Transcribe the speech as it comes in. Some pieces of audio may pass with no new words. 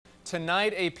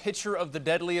Tonight, a picture of the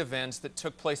deadly events that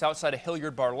took place outside a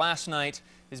Hilliard bar last night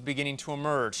is beginning to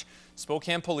emerge.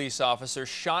 Spokane police officers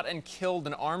shot and killed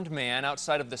an armed man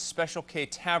outside of the Special K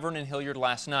Tavern in Hilliard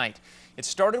last night. It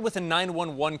started with a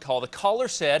 911 call. The caller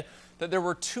said that there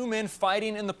were two men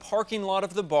fighting in the parking lot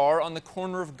of the bar on the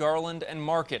corner of Garland and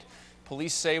Market.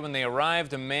 Police say when they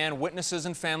arrived, a man witnesses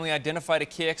and family identified a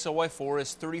KXLY4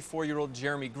 as 34-year-old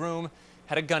Jeremy Groom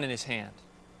had a gun in his hand.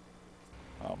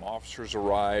 Officers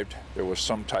arrived. There was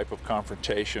some type of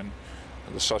confrontation.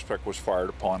 The suspect was fired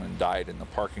upon and died in the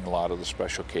parking lot of the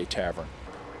Special K Tavern.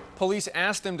 Police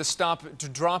asked him to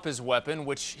drop his weapon,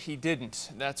 which he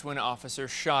didn't. That's when officers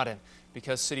shot him.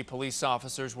 Because city police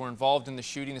officers were involved in the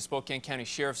shooting, the Spokane County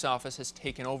Sheriff's Office has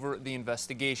taken over the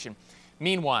investigation.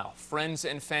 Meanwhile, friends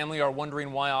and family are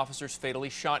wondering why officers fatally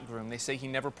shot Groom. They say he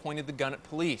never pointed the gun at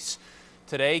police.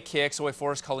 Today,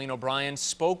 KXLY4's Colleen O'Brien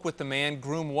spoke with the man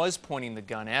Groom was pointing the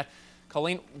gun at.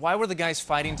 Colleen, why were the guys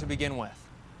fighting to begin with?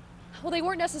 Well, they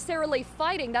weren't necessarily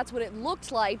fighting, that's what it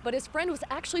looked like, but his friend was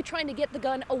actually trying to get the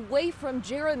gun away from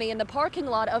Jeremy in the parking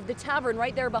lot of the tavern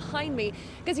right there behind me,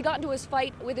 because he got into his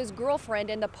fight with his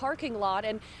girlfriend in the parking lot.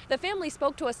 And the family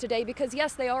spoke to us today because,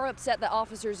 yes, they are upset that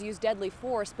officers used deadly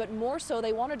force, but more so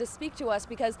they wanted to speak to us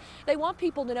because they want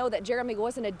people to know that Jeremy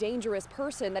wasn't a dangerous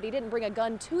person, that he didn't bring a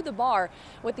gun to the bar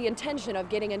with the intention of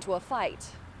getting into a fight.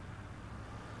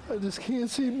 I just can't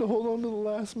seem to hold on to the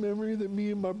last memory that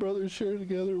me and my brother shared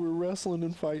together. We're wrestling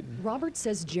and fighting. Robert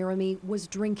says Jeremy was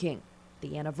drinking,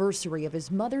 the anniversary of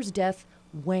his mother's death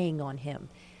weighing on him.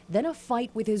 Then a fight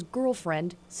with his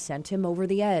girlfriend sent him over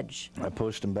the edge. I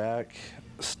pushed him back,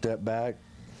 stepped back,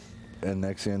 and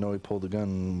next thing I know, he pulled the gun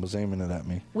and was aiming it at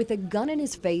me. With a gun in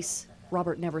his face,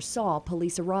 Robert never saw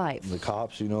police arrive. The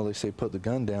cops, they say put the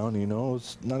gun down,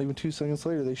 it's not even 2 seconds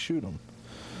later, they shoot him.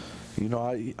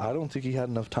 I don't think he had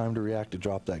enough time to react to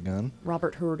drop that gun.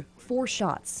 Robert heard 4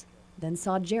 shots, then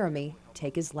saw Jeremy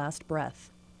take his last breath.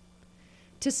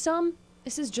 To some,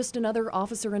 this is just another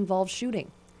officer-involved shooting.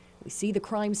 We see the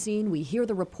crime scene, we hear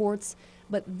the reports,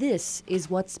 but this is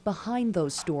what's behind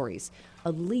those stories,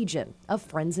 a legion of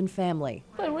friends and family.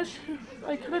 I wish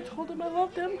I could have told him I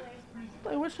loved him.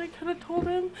 I wish I could have told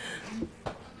him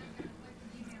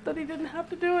that he didn't have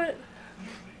to do it.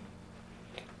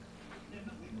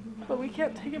 But we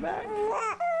can't take it back.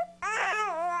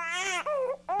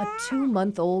 A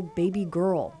 2-month-old baby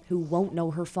girl who won't know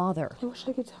her father. I wish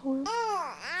I could tell him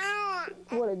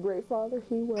what a great father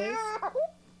he was.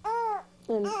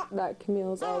 And that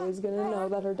Camille's always gonna know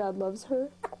that her dad loves her.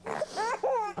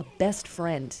 A best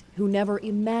friend who never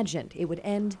imagined it would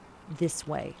end this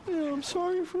way. Yeah, I'm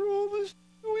sorry for all this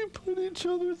we put each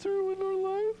other through in our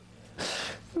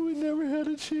life. We never had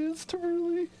a chance to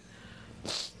really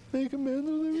make amends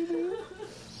with everything.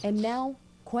 And now,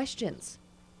 questions.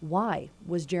 Why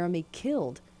was Jeremy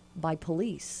killed by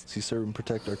police? He served and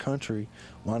protect our country.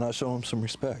 Why not show him some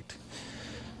respect?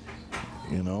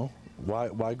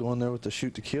 Why go in there with the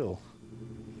shoot to kill?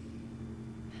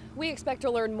 We expect to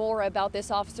learn more about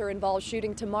this officer-involved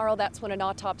shooting tomorrow. That's when an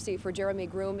autopsy for Jeremy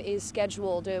Groom is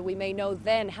scheduled. We may know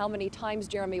then how many times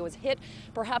Jeremy was hit,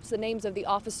 perhaps the names of the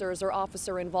officers or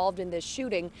officer involved in this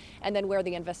shooting, and then where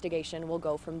the investigation will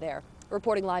go from there.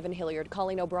 Reporting live in Hilliard,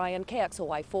 Colleen O'Brien,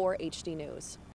 KXLY4 HD News.